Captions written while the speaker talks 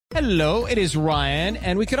Hello, it is Ryan,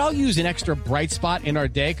 and we could all use an extra bright spot in our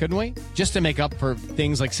day, couldn't we? Just to make up for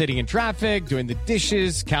things like sitting in traffic, doing the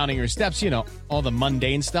dishes, counting your steps, all the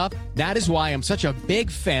mundane stuff. That is why I'm such a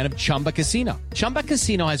big fan of Chumba Casino. Chumba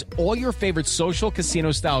Casino has all your favorite social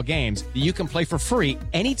casino-style games that you can play for free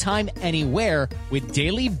anytime, anywhere with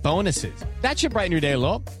daily bonuses. That should brighten your day a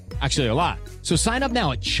little. Actually, a lot. So sign up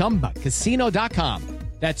now at ChumbaCasino.com.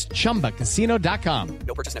 That's ChumbaCasino.com.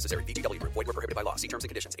 No purchase necessary. VGW Group. Void where prohibited by law. See terms and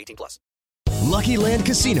conditions. 18+. Lucky Land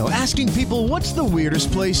Casino, asking people, what's the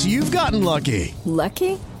weirdest place you've gotten lucky?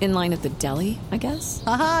 Lucky? In line at the deli, I guess?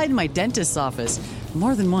 Aha, in my dentist's office.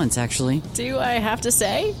 More than once, actually. Do I have to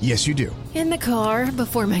say? Yes, you do. In the car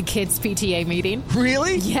before my kids' PTA meeting.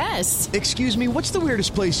 Really? Yes. Excuse me, what's the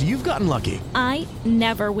weirdest place you've gotten lucky? I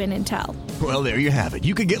never win and tell. Well, there you have it.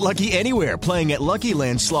 You can get lucky anywhere, playing at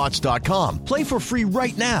LuckyLandSlots.com. Play for free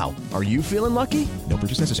right now. Are you feeling lucky? No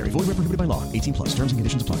purchase necessary. Void where prohibited by law. 18+. Terms and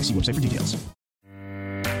conditions apply. See website for details.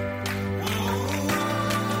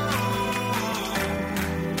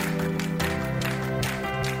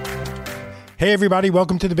 Hey everybody,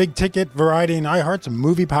 welcome to the Big Ticket Variety and iHeart's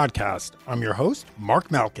movie podcast. I'm your host,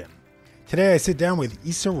 Mark Malkin. Today I sit down with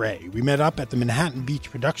Issa Rae. We met up at the Manhattan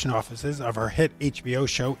Beach production offices of her hit HBO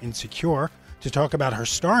show Insecure to talk about her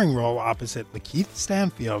starring role opposite Lakeith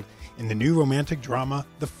Stanfield in the new romantic drama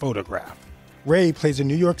The Photograph. Rae plays a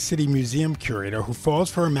New York City museum curator who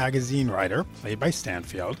falls for a magazine writer, played by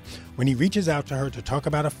Stanfield, when he reaches out to her to talk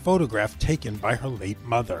about a photograph taken by her late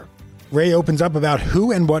mother. Rae opens up about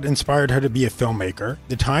who and what inspired her to be a filmmaker,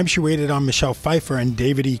 the time she waited on Michelle Pfeiffer and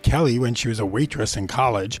David E. Kelley when she was a waitress in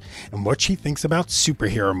college, and what she thinks about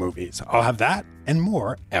superhero movies. I'll have that and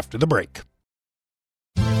more after the break.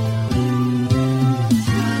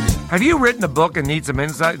 Have you written a book and need some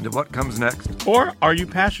insight into what comes next? Or are you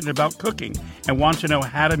passionate about cooking and want to know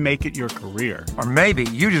how to make it your career? Or maybe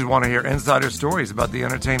you just want to hear insider stories about the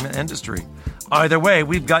entertainment industry. Either way,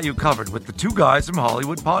 we've got you covered with the Two Guys from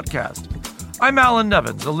Hollywood podcast. I'm Alan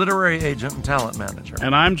Nevins, a literary agent and talent manager.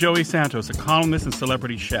 And I'm Joey Santos, a columnist and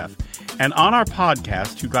celebrity chef. And on our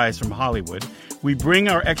podcast, Two Guys from Hollywood, we bring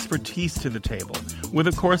our expertise to the table with,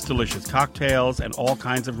 of course, delicious cocktails and all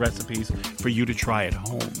kinds of recipes for you to try at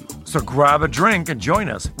home. So grab a drink and join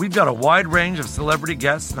us. We've got a wide range of celebrity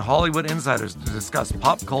guests and Hollywood insiders to discuss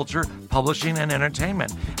pop culture, publishing, and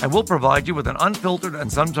entertainment. And we'll provide you with an unfiltered and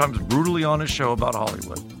sometimes brutally honest show about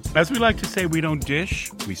Hollywood. As we like to say, we don't dish,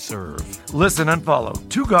 we serve. Listen and follow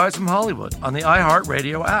Two Guys from Hollywood on the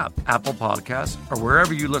iHeartRadio app, Apple Podcasts, or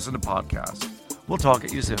wherever you listen to podcasts. We'll talk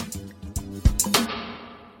at you soon.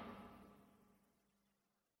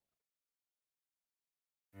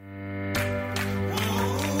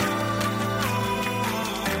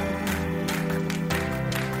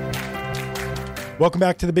 Welcome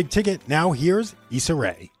back to the Big Ticket. Now here's Issa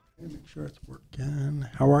Rae. Make sure it's working.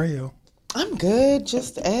 How are you? I'm good,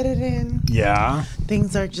 just editing. Yeah.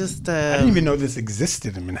 Things are just... I didn't even know this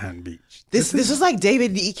existed in Manhattan Beach. This was like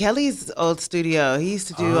David E. Kelley's old studio. He used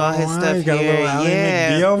to do all his stuff you got here. A little Ally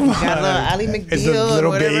McBeal. Got a little Ally McBeal. Is the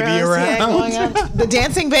little baby around? The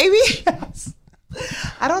dancing baby? Yes.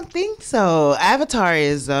 I don't think so. Avatar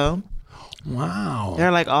is, though. Wow. They're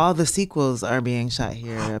like all the sequels are being shot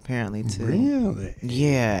here apparently too. Really?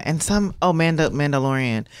 Yeah. And some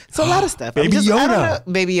Mandalorian. So a lot of stuff. Baby Yoda.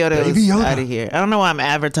 Baby Yoda is out of here. I don't know why I'm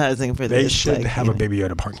advertising for this. They should have a Baby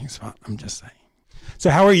Yoda parking spot. I'm just saying. So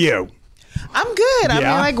how are you? I'm good. Yeah. I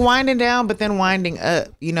mean, like winding down, but then winding up.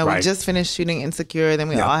 You know, Right. we just finished shooting Insecure. Then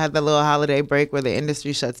we all had the little holiday break where the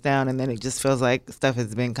industry shuts down, and then it just feels like stuff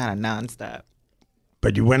has been kind of nonstop.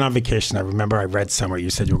 But you went on vacation. I remember I read somewhere you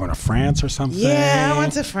said you were going to France or something. Yeah, I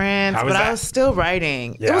went to France, How was but that? I was still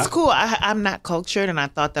writing. Yeah? It was cool. I'm not cultured, and I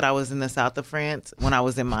thought that I was in the south of France when I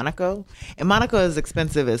was in Monaco. And Monaco is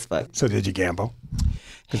expensive as fuck. So did you gamble?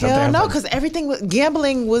 Hell no, because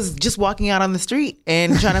gambling was just walking out on the street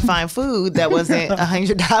and trying to find food that wasn't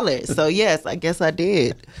 $100. So yes, I guess I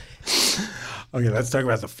did. Okay, let's talk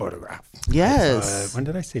about The Photograph. Yes. When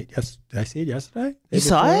did I see it? Yes, did I see it yesterday? You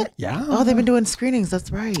saw it? Yeah. Oh, they've been doing screenings. That's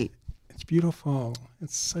right. It's beautiful.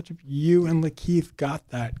 It's such a... You and Lakeith got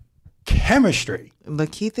that chemistry.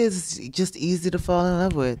 Lakeith is just easy to fall in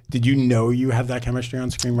love with. Did you know you have that chemistry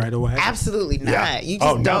on screen right away? Absolutely not. Yeah. You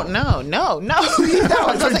just don't know. No, you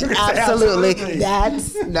don't. Absolutely.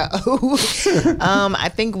 That's no. I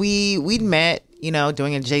think we'd met,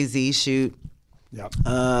 doing a Jay-Z shoot. Yep.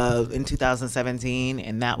 In 2017,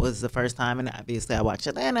 and that was the first time. And obviously, I watched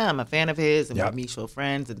Atlanta. I'm a fan of his, and we're mutual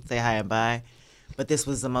friends, and say hi and bye. But this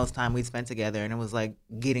was the most time we spent together, and it was like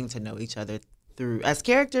getting to know each other through as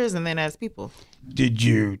characters and then as people. Did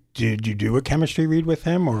you do a chemistry read with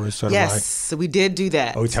him, or was sort of Yes, so we did do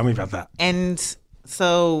that. Oh, tell me about that. And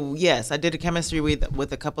so, yes, I did a chemistry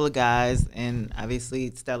with a couple of guys, and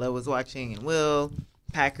obviously Stella was watching, and Will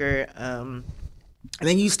Packer. And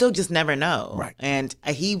then you still just never know. Right. And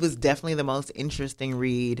he was definitely the most interesting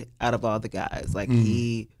read out of all the guys. Like,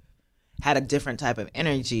 he had a different type of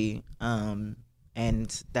energy, and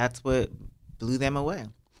that's what blew them away.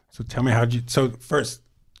 So tell me so first,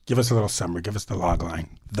 give us a little summary. Give us the log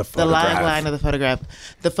line. The photograph. photograph. The log line of the photograph.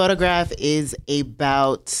 The photograph is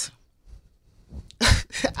about...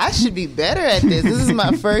 I should be better at this. This is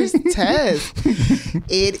my first test.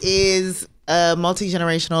 It is a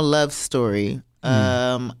multi-generational love story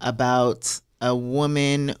about a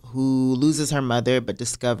woman who loses her mother but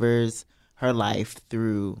discovers her life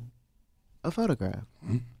through a photograph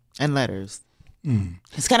and letters.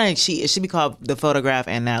 It's kind of it should be called The Photograph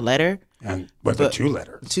and That Letter. And the two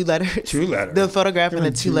letters. Two letters. Two letters. The photograph and the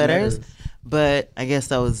two letters. But I guess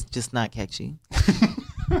that was just not catchy.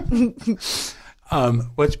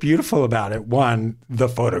 What's beautiful about it, one, the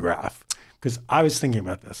photograph, because I was thinking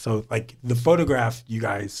about this. So, like, the photograph you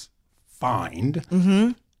guys find,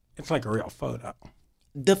 it's like a real photo.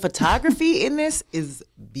 The photography in this is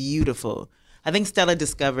beautiful. I think Stella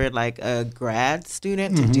discovered like a grad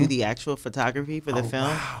student to do the actual photography for the film.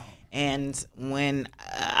 Wow. And when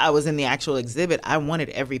I was in the actual exhibit, I wanted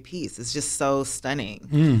every piece. It's just so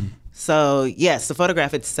stunning. So, yes, the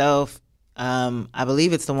photograph itself, I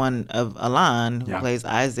believe it's the one of Alan, who plays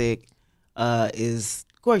Isaac, is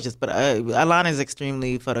gorgeous. But Alan is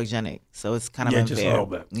extremely photogenic, so it's kind of unfair. Just a little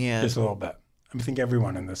bit. Yeah, just a little bit. I think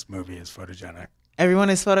everyone in this movie is photogenic. Everyone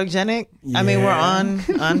is photogenic? Yeah. I mean, we're on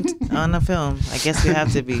a film. I guess we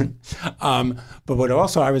have to be. But what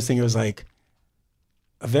also I was thinking was like,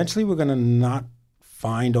 eventually we're going to not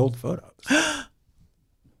find old photos.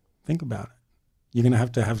 Think about it. You're going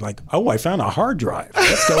to have like, oh, I found a hard drive.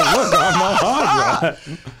 Let's go look on my hard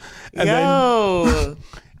drive.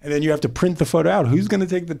 And then you have to print the photo out. Who's going to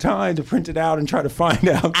take the time to print it out and try to find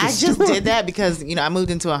out? I just did that because, I moved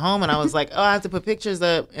into a home and I was like, oh, I have to put pictures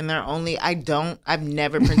up, and I've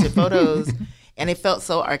never printed photos, and it felt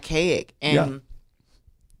so archaic. And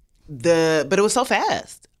but it was so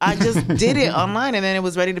fast. I just did it online, and then it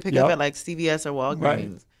was ready to pick up at like CVS or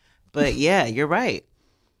Walgreens. Right. But yeah, you're right.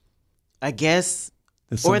 I guess,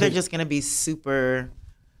 or they're just going to be super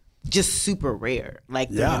rare. Like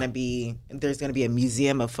there's going to be a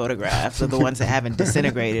museum of photographs of the ones that haven't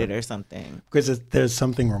disintegrated or something. Because there's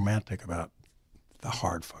something romantic about the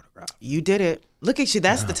hard photograph. You did it. Look at you.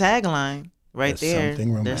 That's the tagline right there.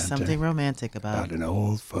 There's something romantic about an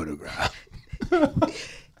old photograph.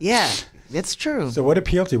 Yeah, it's true. So what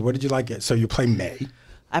appealed to you? What did you like? So you play May.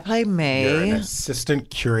 I play May. You're an assistant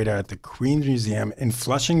curator at the Queens Museum in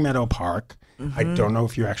Flushing Meadow Park. I don't know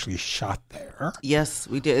if you actually shot there. Yes,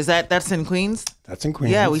 we did. That's in Queens? That's in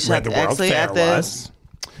Queens. Yeah, we shot where the World Fair was.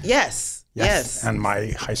 Yes. And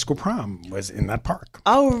my high school prom was in that park.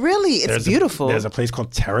 Oh, really? It's beautiful. There's a place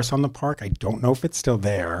called Terrace on the Park. I don't know if it's still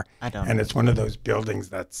there. I don't. And it's one of those buildings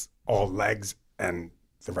that's all legs and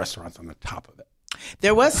the restaurant's on the top of it.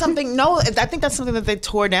 There was something. No, I think that's something that they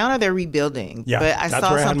tore down or they're rebuilding. Yeah, but that's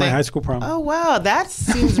where I had my high school prom. Oh wow, that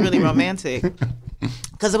seems really romantic.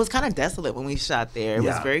 Because it was kind of desolate when we shot there. It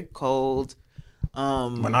was very cold.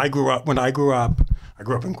 When I grew up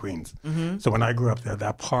in Queens. So when I grew up there,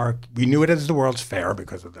 that park, we knew it as the World's Fair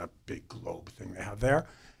because of that big globe thing they have there.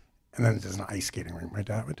 And then there's an ice skating rink. My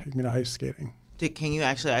dad would take me to ice skating. Can you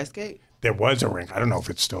actually ice skate? There was a rink. I don't know if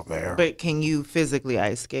it's still there. But can you physically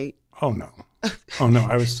ice skate? Oh, no.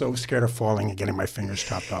 I was so scared of falling and getting my fingers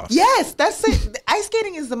chopped off. Yes, that's it. Ice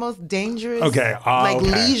skating is the most dangerous,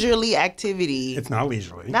 leisurely activity. It's not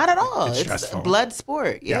leisurely. Not at all. It's stressful. A blood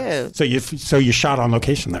sport. Yeah. So you shot on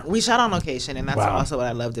location there. We shot on location, and that's also what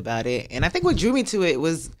I loved about it. And I think what drew me to it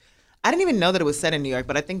was, I didn't even know that it was set in New York,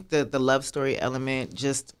 but I think the love story element,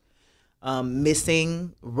 just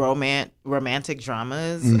missing romantic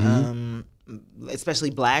dramas. Especially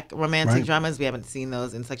Black romantic dramas. We haven't seen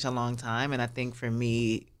those in such a long time. And I think for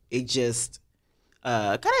me, it just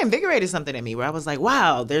kind of invigorated something in me where I was like,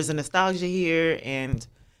 wow, there's a nostalgia here. And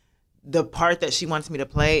the part that she wants me to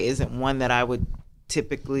play isn't one that I would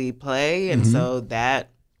typically play. And so that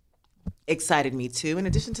excited me too. In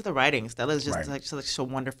addition to the writing, Stella's just such a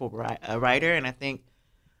wonderful writer. And I think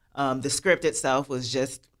the script itself was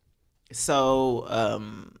just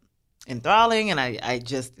so... enthralling, and I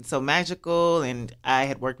just, it's so magical, and I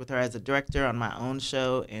had worked with her as a director on my own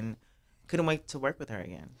show and couldn't wait to work with her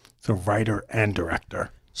again. So writer and director.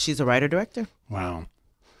 She's a writer-director. Wow.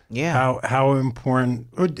 Yeah. How important,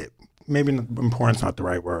 maybe important's not the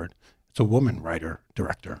right word. It's a woman writer,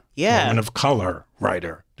 director. Yeah. Woman of color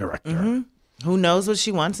writer, director. Who knows what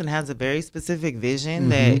she wants and has a very specific vision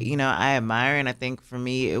that, I admire. And I think for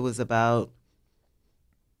me, it was about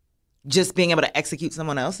just being able to execute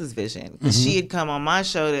someone else's vision. She had come on my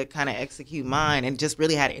show to kind of execute mine and just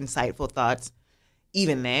really had insightful thoughts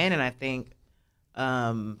even then. And I think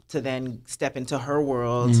to then step into her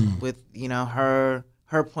world with,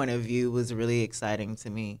 her point of view was really exciting to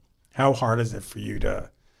me. How hard is it for you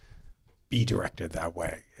to be directed that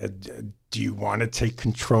way? Do you want to take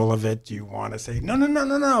control of it? Do you want to say,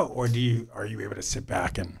 no? Or are you able to sit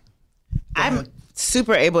back and... I'm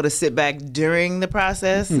super able to sit back during the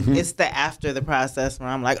process. It's the after the process where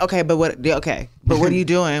I'm like, okay, but what are you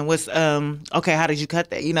doing? What's, okay, how did you cut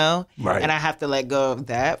that, Right. And I have to let go of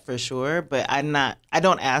that for sure. But I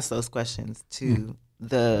don't ask those questions to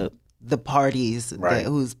the parties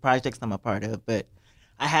whose projects I'm a part of. But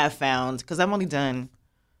I have found, because I've only done,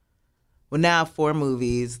 now 4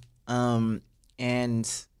 movies, and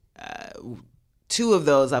 2 of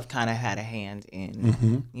those I've kind of had a hand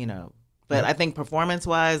in, But I think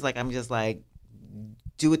performance-wise, like, I'm just like,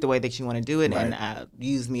 do it the way that you want to do it, and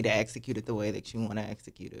use me to execute it the way that you want to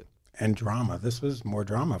execute it. And drama. This was more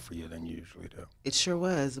drama for you than you usually do. It sure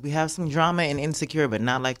was. We have some drama in Insecure, but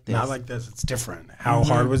not like this. Not like this. It's different. How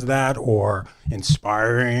hard was that, or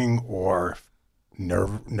inspiring, or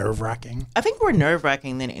nerve-wracking? I think more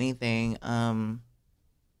nerve-wracking than anything.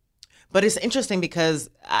 But it's interesting because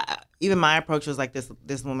even my approach was like,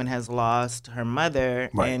 this woman has lost her mother,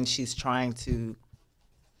 and she's trying to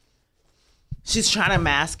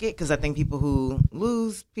mask it, because I think people who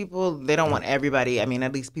lose people, they don't want everybody. I mean,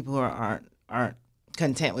 at least people who aren't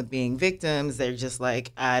content with being victims, they're just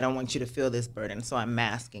like, I don't want you to feel this burden, so I'm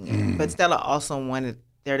masking it. But Stella also wanted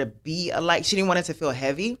there to be a light. She didn't want it to feel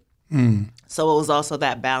heavy. So it was also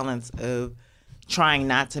that balance of trying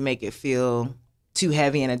not to make it feel too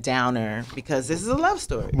heavy and a downer, because this is a love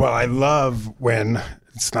story. Well, I love when,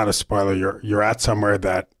 it's not a spoiler, you're at somewhere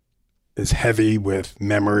that is heavy with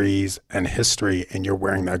memories and history, and you're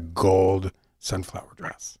wearing that gold sunflower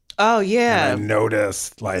dress. Oh, yeah. And I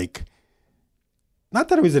noticed, like, not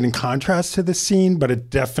that it was in contrast to the scene, but it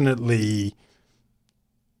definitely,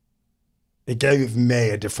 it gave May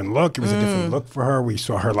a different look. It was a different look for her. We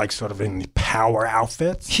saw her, like, sort of in power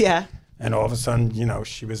outfits. Yeah. And all of a sudden,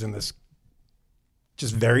 she was in this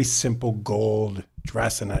just very simple gold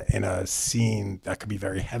dress in a scene that could be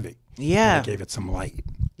very heavy. Yeah. And it gave it some light.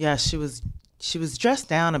 Yeah, she was dressed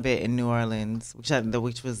down a bit in New Orleans, which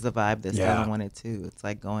was the vibe that Stella wanted too. It's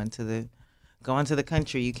like going to the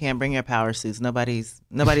country. You can't bring your power suits. Nobody's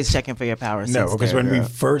checking for your power suits. No, because when we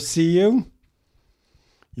first see you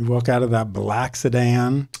walk out of that black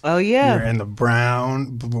sedan. Oh yeah. You're in the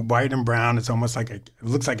brown, white and brown. It's almost like it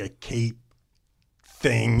looks like a cape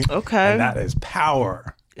thing. Okay. And that is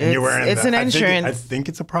power. And you're wearing it's an insurance. I think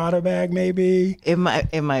it's a Prada bag, maybe. It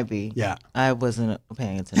might be. Yeah. I wasn't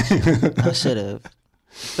paying attention. I should have.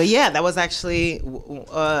 But yeah, that was actually.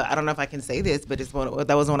 I don't know if I can say this, but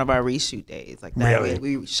that was one of our reshoot days. Like that, really?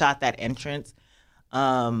 we shot that entrance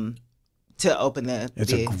to open the.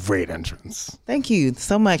 It's a great entrance. Thank you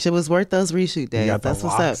so much. It was worth those reshoot days. You got That's the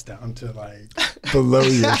what's locks up. down to like below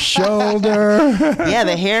your shoulder. Yeah,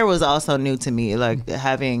 the hair was also new to me. Like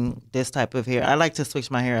having this type of hair. I like to switch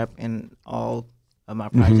my hair up in all of my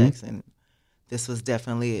projects, and this was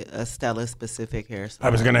definitely a Stella specific hairstyle. I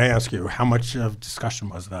was going to ask you, how much of discussion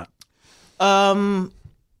was that?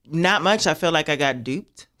 Not much. I feel like I got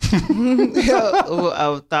duped.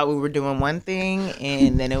 I thought we were doing one thing,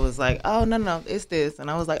 and then it was like, oh no, it's this,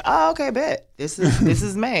 and I was like, oh okay, bet this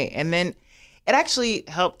is May, and then it actually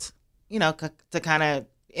helped, to kind of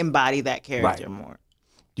embody that character more.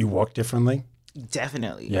 Do you walk differently?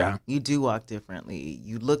 Definitely. Yeah. You do walk differently.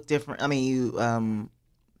 You look different. I mean,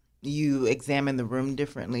 you examine the room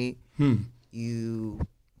differently. You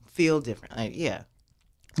feel different. Yeah.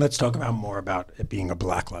 Let's talk more about it being a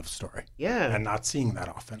Black love story. Yeah. And not seeing that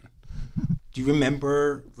often. Do you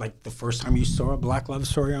remember, like, the first time you saw a Black love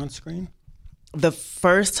story on screen? The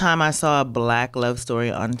first time I saw a Black love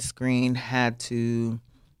story on screen had to...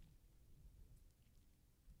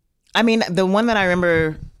 I mean, the one that I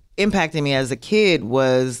remember impacting me as a kid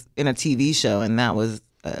was in a TV show, and that was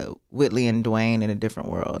Whitley and Dwayne in a Different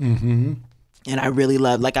World. Mm-hmm. And I really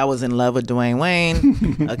loved, like, I was in love with Dwayne Wayne.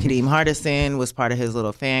 Kadeem Hardison was part of his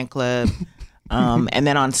little fan club. And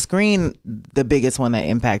then on screen, the biggest one that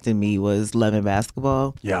impacted me was Love and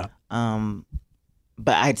Basketball. Yeah.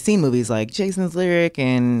 But I'd seen movies like Jason's Lyric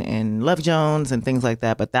and Love Jones and things like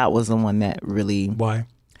that. But that was the one that really... Why?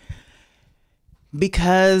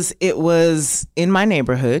 Because it was in my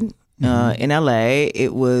neighborhood. in LA.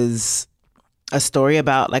 It was a story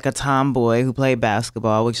about like a tomboy who played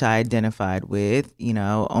basketball, which I identified with. You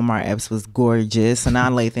know, Omar Epps was gorgeous.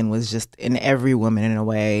 Sanaa Lathan was just in every woman in a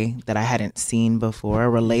way that I hadn't seen before, a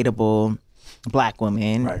relatable Black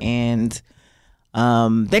woman. Right. And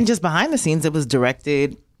then just behind the scenes, it was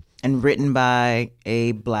directed and written by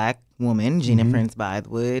a Black woman, Gina Prince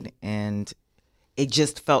Bythewood, and it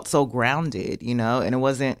just felt so grounded, you know. And it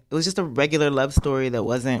was just a regular love story that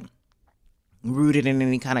wasn't rooted in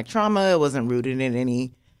any kind of trauma. It wasn't rooted in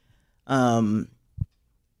any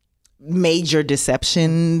major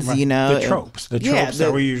deceptions, Right. you know. The tropes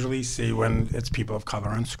that we usually see when it's people of color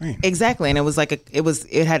on screen. Exactly. And it was like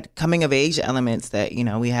it had coming of age elements that, you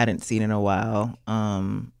know, we hadn't seen in a while.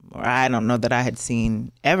 Or I don't know that I had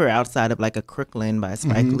seen ever outside of like a Crooklyn by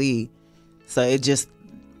Spike Lee. So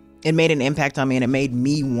it made an impact on me, and it made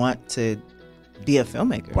me want to be a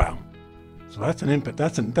filmmaker. Wow. So that's an impact.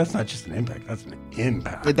 That's not just an impact. That's an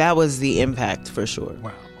impact. That was the impact for sure.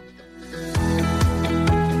 Wow.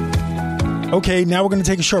 Okay, now we're going to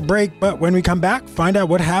take a short break, but when we come back, find out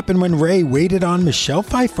what happened when Rae waited on Michelle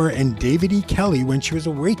Pfeiffer and David E. Kelley when she was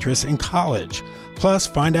a waitress in college. Plus,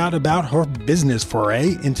 find out about her business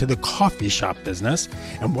foray into the coffee shop business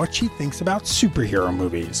and what she thinks about superhero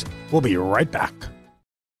movies. We'll be right back.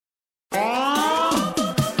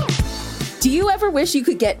 Do you ever wish you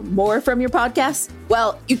could get more from your podcast?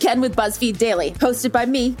 Well, you can with BuzzFeed Daily, hosted by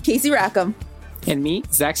me, Casey Rackham. And me,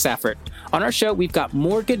 Zach Stafford. On our show, we've got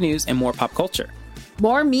more good news and more pop culture.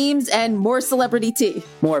 More memes and more celebrity tea.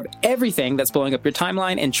 More of everything that's blowing up your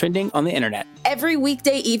timeline and trending on the internet. Every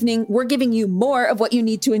weekday evening, we're giving you more of what you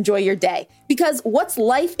need to enjoy your day. Because what's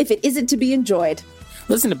life if it isn't to be enjoyed?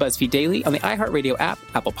 Listen to BuzzFeed Daily on the iHeartRadio app,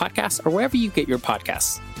 Apple Podcasts, or wherever you get your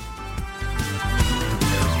podcasts.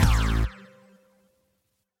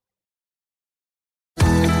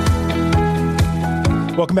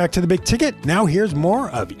 Welcome back to The Big Ticket. Now here's more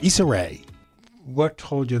of Issa Rae. What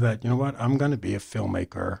told you that, you know what, I'm going to be a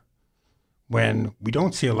filmmaker when we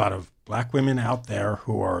don't see a lot of Black women out there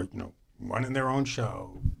who are, you know, running their own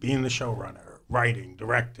show, being the showrunner, writing,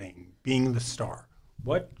 directing, being the star?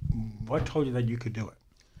 What told you that you could do it?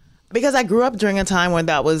 Because I grew up during a time when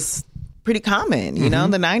that was pretty common. You know,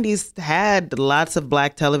 the 90s had lots of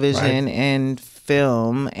Black television and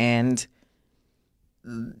film, and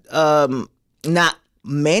not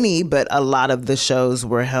many, but a lot of the shows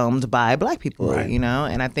were helmed by Black people, you know?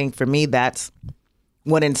 And I think for me, that's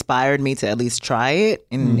what inspired me to at least try it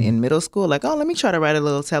in middle school. Like, oh, let me try to write a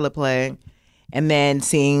little teleplay. And then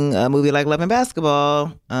seeing a movie like Love and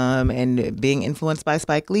Basketball and being influenced by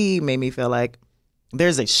Spike Lee made me feel like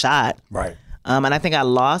there's a shot. Right. And I think I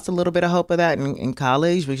lost a little bit of hope of that in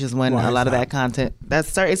college, which is when a lot of that content, it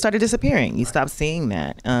started disappearing. You stopped seeing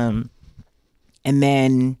that. And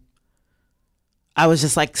then I was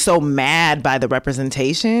just like so mad by the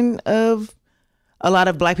representation of a lot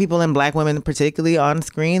of Black people and Black women particularly on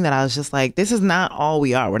screen that I was just like, this is not all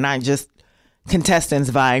we are. We're not just contestants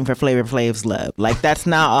vying for Flavor Flav's love. Like, that's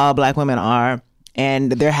not all Black women are.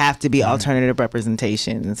 And there have to be alternative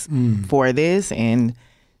representations for this. And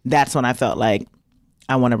that's when I felt like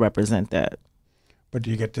I want to represent that. But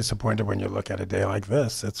do you get disappointed when you look at a day like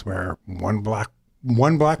this? It's where one black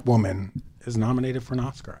woman is nominated for an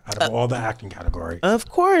Oscar out of all the acting categories. Of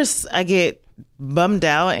course, I get bummed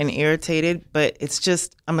out and irritated, but it's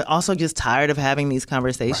just, I'm also just tired of having these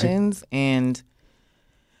conversations. Right. And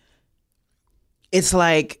it's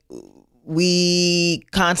like, we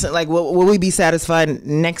constantly, like, will we be satisfied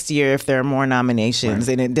next year if there are more nominations?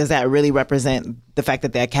 Right. And does that really represent the fact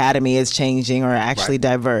that the Academy is changing or actually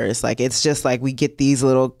diverse? Like, it's just like we get these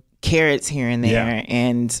little carrots here and there.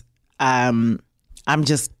 And I'm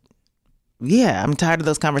just, I'm tired of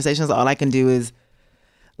those conversations. All I can do is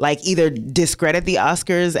like either discredit the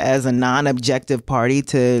Oscars as a non-objective party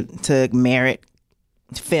to merit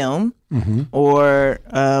film, or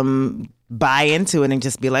buy into it and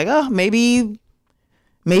just be like, oh, maybe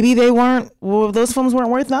they weren't, well, those films weren't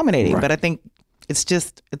worth nominating. But I think it's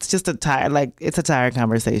just a tired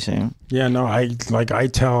conversation. Yeah, no, I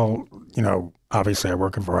tell, you know, obviously I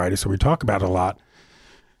work in variety, so we talk about it a lot.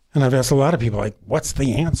 And I've asked a lot of people, like, what's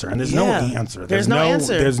the answer? And there's no answer. There's no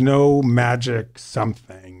answer. There's no magic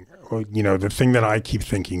something. Or, you know, the thing that I keep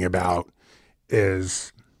thinking about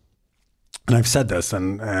is, and I've said this,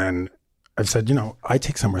 and I've said, you know, I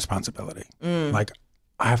take some responsibility. Like,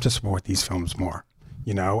 I have to support these films more,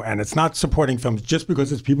 you know? And it's not supporting films just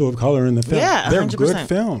because it's people of color in the film. Yeah, 100%. They're good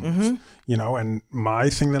films. You know, and my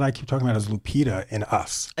thing that I keep talking about is Lupita in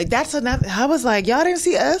Us. Like, that's another, I was like, y'all didn't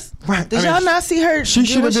see Us? Right. Did y'all not see her? She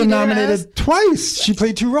should have been nominated twice. She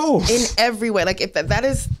played two roles. In every way. Like, if that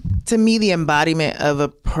is, to me the embodiment of a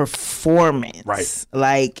performance. Right.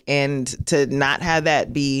 Like, and to not have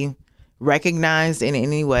that be recognized in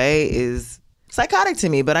any way is psychotic to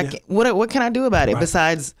me. But I can't, what can I do about it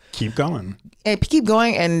besides keep going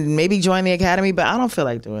and maybe join the academy? But I don't feel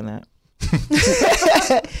like doing that.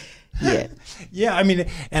 Yeah. I mean,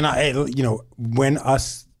 and when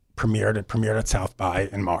Us premiered, it premiered at South by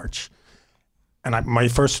in March. And my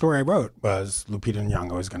first story I wrote was Lupita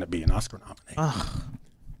Nyong'o is going to be an Oscar nominee.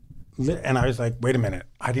 And I was like, wait a minute,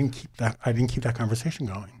 I didn't keep that conversation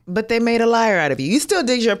going. But they made a liar out of you. You still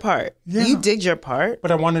did your part. Yeah. You did your part. But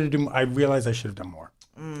I wanted to do. I realized I should have done more.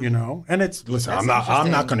 And it's listen. That's I'm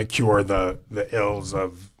not going to cure the ills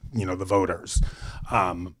of the voters.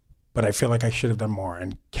 But I feel like I should have done more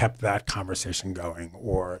and kept that conversation going.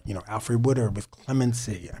 Or Alfred Woodard with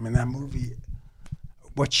Clemency. I mean, that movie,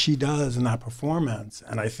 what she does in that performance.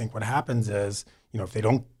 And I think what happens is,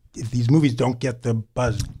 if these movies don't get the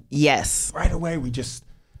buzz right away, we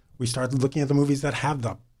start looking at the movies that have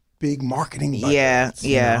the big marketing budgets.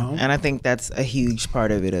 And I think that's a huge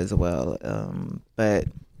part of it as well. But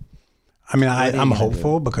I mean, I'm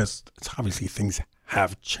hopeful because it's obviously things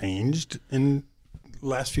have changed in the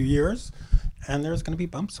last few years, and there's going to be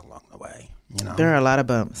bumps along the way. There are a lot of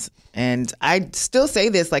bumps. And I still say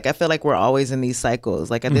this, like, I feel like we're always in these cycles.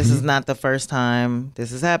 Like, this is not the first time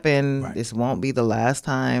this has happened. Right. This won't be the last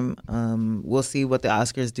time. We'll see what the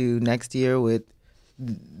Oscars do next year with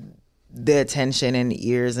the attention and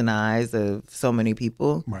ears and eyes of so many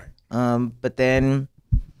people. Right. But then,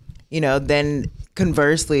 then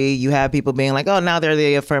conversely, you have people being like, oh, now they're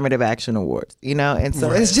the Affirmative Action Awards, And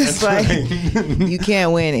so it's just you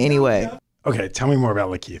can't win anyway. Okay, tell me more about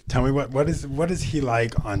Lakeith. Tell me what is he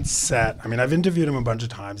like on set? I mean, I've interviewed him a bunch of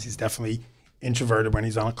times. He's definitely introverted when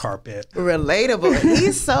he's on a carpet. Relatable.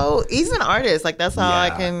 He's an artist. Like, that's how I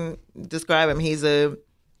can describe him. He's an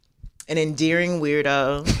endearing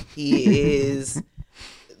weirdo. He is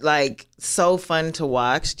like so fun to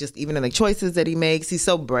watch, just even in the choices that he makes. He's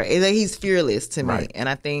so brave. He's fearless to me. And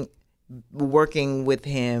I think working with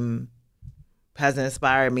him has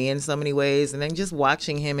inspired me in so many ways, and then just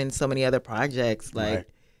watching him in so many other projects, like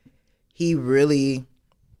he really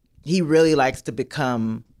likes to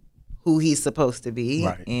become who he's supposed to be,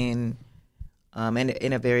 in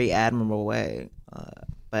a very admirable way.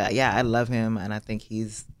 But yeah, I love him, and I think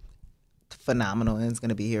he's phenomenal, and is going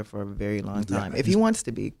to be here for a very long time if he wants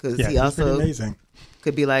to be, because he also amazing.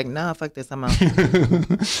 Could be like, nah, fuck this, I'm out.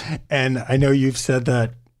 And I know you've said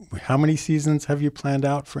that. How many seasons have you planned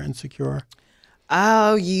out for Insecure?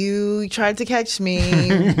 Oh, you tried to catch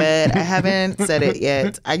me, but I haven't said it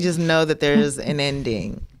yet. I just know that there's an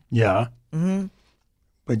ending. Yeah. Mm-hmm.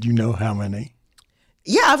 But you know how many?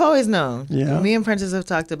 Yeah, I've always known. Yeah. Me and Prentice have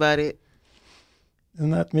talked about it.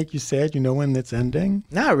 Doesn't that make you sad? You know when it's ending?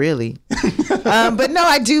 Not really. But no,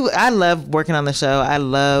 I do. I love working on the show. I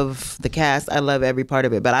love the cast. I love every part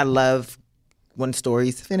of it. But I love when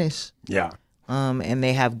stories finish. Yeah. And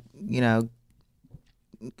they have,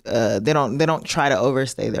 they don't try to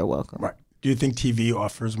overstay their welcome. Right. Do you think TV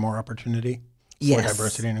offers more opportunity for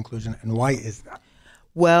diversity and inclusion? And why is that?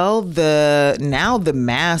 Well, the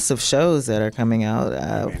mass of shows that are coming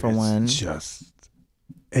out, for one.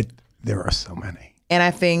 There are so many. And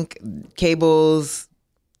I think cable's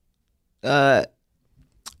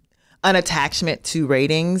unattachment to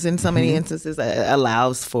ratings in so many instances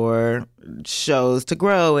allows for shows to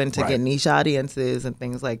grow and to get niche audiences and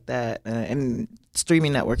things like that. And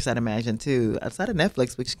streaming networks, I'd imagine, too. Outside of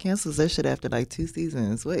Netflix, which cancels their shit after like 2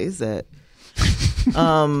 seasons. What is that?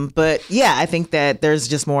 But yeah, I think that there's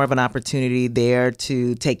just more of an opportunity there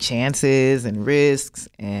to take chances and risks.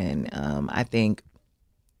 And I think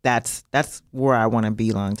that's where I want to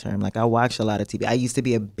be long term. Like, I watch a lot of TV. I used to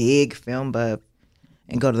be a big film buff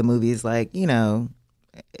and go to the movies like,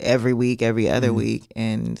 every week, every other week.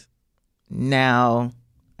 And now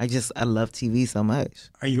I love TV so much.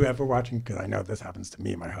 Are you ever watching? Because I know this happens to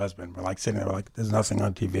me and my husband. We're like sitting there, like, there's nothing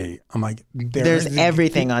on TV. I'm like, there's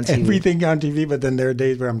everything on TV. Everything on TV. But then there are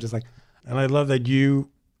days where I'm just like, and I love that you're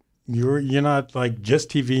not like just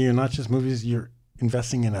TV. You're not just movies. You're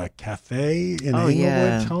investing in a cafe in Inglewood.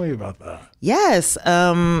 Yeah. Tell me about that. Yes.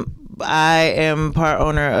 I am part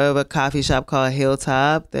owner of a coffee shop called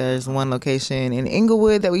Hilltop. There's one location in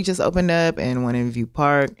Inglewood that we just opened up, and one in View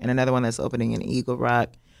Park, and another one that's opening in Eagle Rock.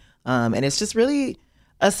 And it's just really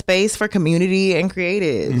a space for community and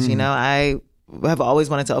creatives. I have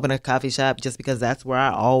always wanted to open a coffee shop just because that's where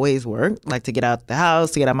I always work. Like, to get out the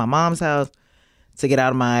house, to get out of my mom's house, to get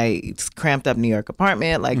out of my cramped up New York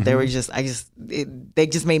apartment. Like, they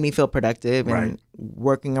just made me feel productive and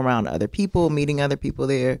working around other people, meeting other people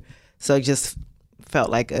there. So it just felt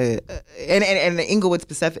like and Inglewood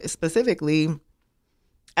specifically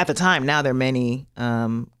at the time. Now there are many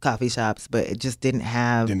coffee shops, but it just didn't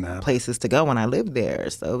have places to go when I lived there.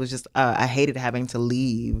 So it was just I hated having to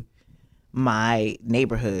leave my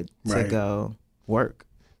neighborhood to go work.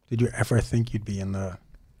 Did you ever think you'd be in the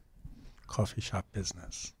coffee shop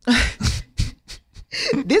business?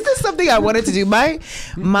 This is something I wanted to do. My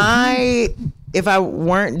if I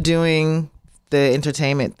weren't doing the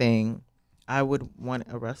entertainment thing, I would want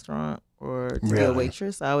a restaurant or to be a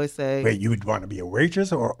waitress. I always say. Wait, you would want to be a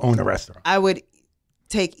waitress or own a restaurant? I would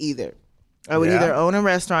take either. I would either own a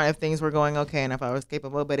restaurant if things were going okay and if I was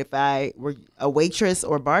capable. But if I were a waitress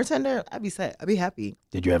or bartender, I'd be set. I'd be happy.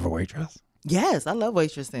 Did you ever waitress? Yes, I love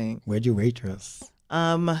waitressing. Where'd you waitress?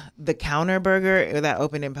 The Counter Burger that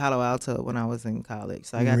opened in Palo Alto when I was in college.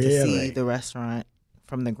 So I got to see the restaurant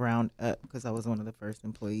from the ground up because I was one of the first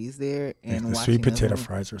employees there. And the sweet potato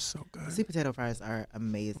fries are so good. Sweet potato fries are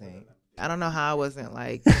amazing. I don't know how I wasn't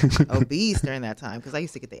like obese during that time because I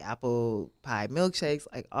used to get the apple pie milkshakes,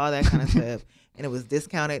 like all that kind of stuff, and it was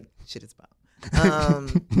discounted. Shit is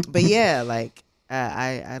bomb. But yeah, like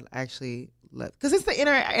I actually love because it's the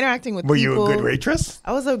interacting with people. Were you a good waitress?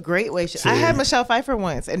 I was a great waitress. I had Michelle Pfeiffer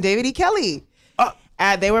once and David E. Kelly.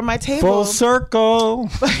 They were my table. Full circle.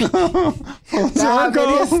 Full circle.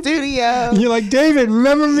 In his studio. You're like, David,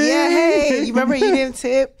 remember me? Yeah, hey, you remember you didn't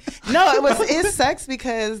tip? No, it sucks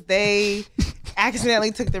because they accidentally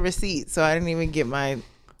took the receipt, so I didn't even get my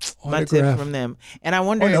tip from them. And I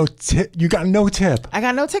wonder. Oh, no tip. You got no tip. I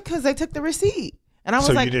got no tip because they took the receipt, and I was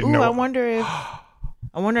like, ooh, I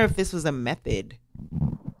wonder if this was a method.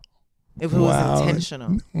 If it was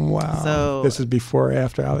intentional. Wow. So this is before or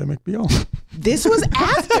after Ally McBeal? This was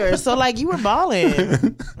after. So like you were balling.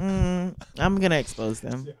 I'm going to expose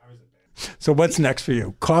them. So what's next for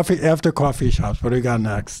you? After coffee shops, what do you got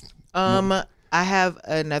next? I have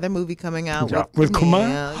another movie coming out with Kumar.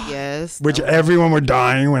 Yes. Which everyone were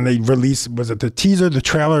dying when they released. Was it the teaser, the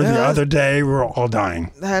trailer the other day? We were all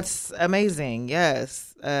dying. That's amazing.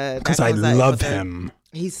 Yes. Because I love him.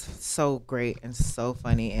 He's so great and so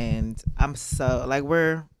funny, and I'm so like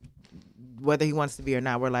whether he wants to be or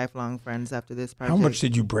not, we're lifelong friends after this project. How much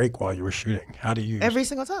did you break while you were shooting? How do you? Every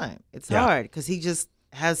single time. It's hard because he just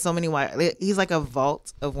has so many. He's like a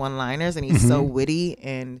vault of one-liners, and he's so witty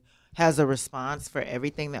and has a response for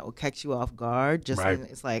everything that will catch you off guard. Just when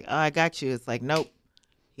it's like, oh, I got you. It's like, nope,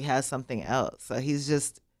 he has something else. So he's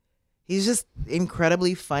just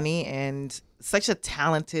incredibly funny and such a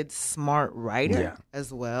talented, smart writer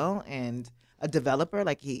as well, and a developer.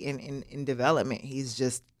 Like he in development, he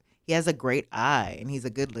has a great eye and he's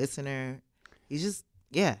a good listener. He's just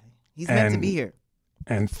he's meant to be here.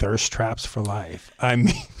 And thirst traps for life. I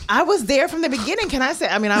mean, I was there from the beginning. Can I say?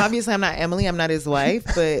 I mean, obviously, I'm not Emily. I'm not his wife,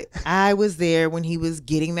 but I was there when he was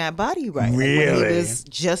getting that body right. Really? Like when he was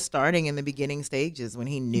just starting in the beginning stages, when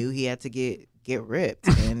he knew he had to get ripped,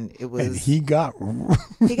 and it was. And he got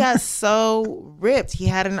so ripped. He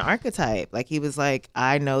had an archetype. Like he was like,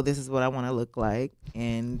 I know this is what I want to look like,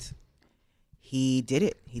 and he did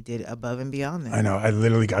it. He did above and beyond that. I know. I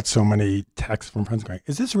literally got so many texts from friends going,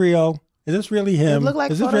 "Is this real? Is this really him? It looked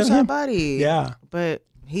like Photoshop body." Yeah. But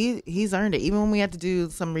he's earned it. Even when we had to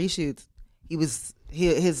do some reshoots, he was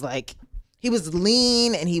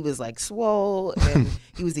lean and he was like swole and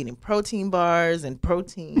he was eating protein bars and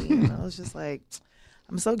protein. And I was just like,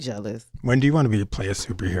 I'm so jealous. When do you want to play a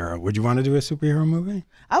superhero? Would you want to do a superhero movie?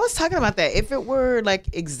 I was talking about that. If it were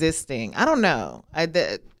like existing, I don't know.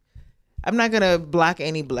 I'm not going to block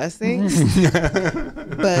any blessings,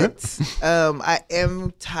 but I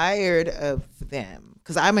am tired of them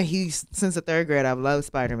because I'm a huge, since the third grade, I've loved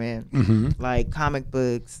Spider-Man, like comic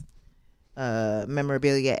books,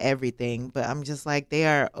 memorabilia, everything. But I'm just like, they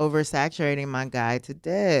are oversaturating my guy to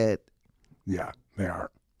death. Yeah, they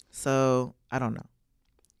are. So I don't know.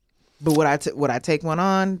 But would I take one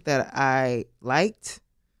on that I liked?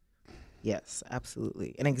 Yes,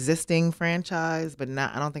 absolutely. An existing franchise, but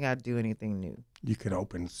I don't think I'd do anything new. You could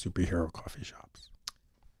open superhero coffee shops.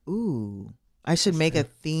 Ooh. I should make a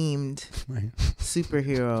themed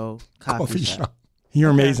superhero coffee shop.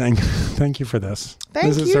 You're amazing. Thank you for this. Thank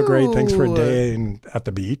you. This is so great. Thanks for a day at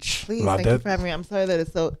the beach. Please, Loved thank it. you for having me. I'm sorry that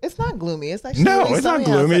it's not gloomy. It's actually really it's not sunny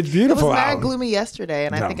gloomy. outside. It's beautiful It was out. not gloomy yesterday,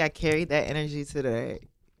 and I think I carried that energy today.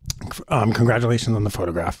 Congratulations on the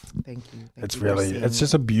photograph. Thank you. It's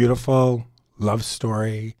just a beautiful love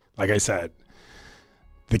story. Like I said,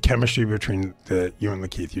 the chemistry between you and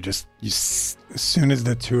Lakeith, as soon as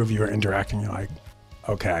the two of you are interacting, you're like,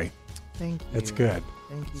 okay. Thank you. It's good.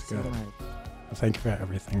 Thank you so much. Well, thank you for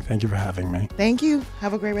everything. Thank you for having me. Thank you.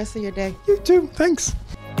 Have a great rest of your day. You too. Thanks.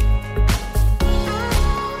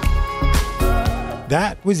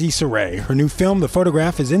 That was Issa Rae. Her new film, The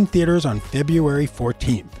Photograph, is in theaters on February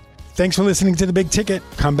 14th. Thanks for listening to The Big Ticket.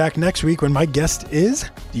 Come back next week when my guest is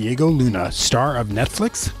Diego Luna, star of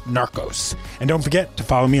Netflix Narcos. And don't forget to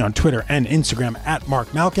follow me on Twitter and Instagram at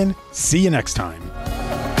Mark Malkin. See you next time.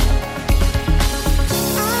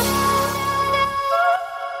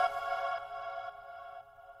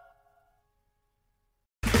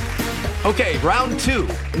 Okay, round two.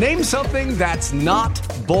 Name something that's not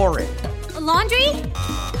boring. A laundry?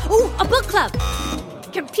 Ooh, a book club.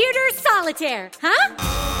 Computer solitaire, huh?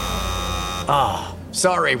 Ah,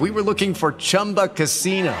 sorry, we were looking for Chumba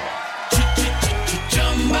Casino.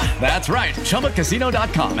 That's right,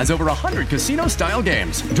 ChumbaCasino.com has over 100 casino-style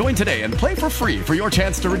games. Join today and play for free for your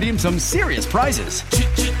chance to redeem some serious prizes.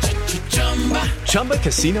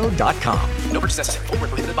 ChumbaCasino.com. No purchase necessary. Void where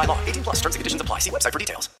prohibited by law. 18 plus. Terms and conditions apply. See website for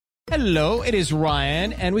details. Hello, it is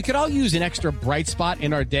Ryan, and we could all use an extra bright spot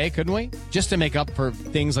in our day, couldn't we? Just to make up for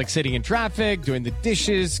things like sitting in traffic, doing the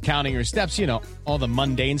dishes, counting your steps, all the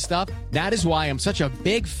mundane stuff. That is why I'm such a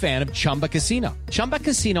big fan of Chumba Casino. Chumba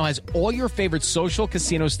Casino has all your favorite social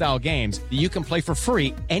casino-style games that you can play for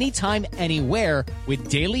free anytime, anywhere with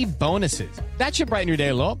daily bonuses. That should brighten your day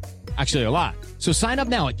a little. Actually, a lot. So sign up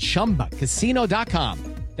now at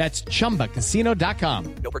ChumbaCasino.com. That's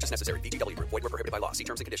ChumbaCasino.com. No purchase necessary. VGW. Void where prohibited by law. See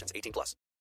terms and conditions. 18 plus.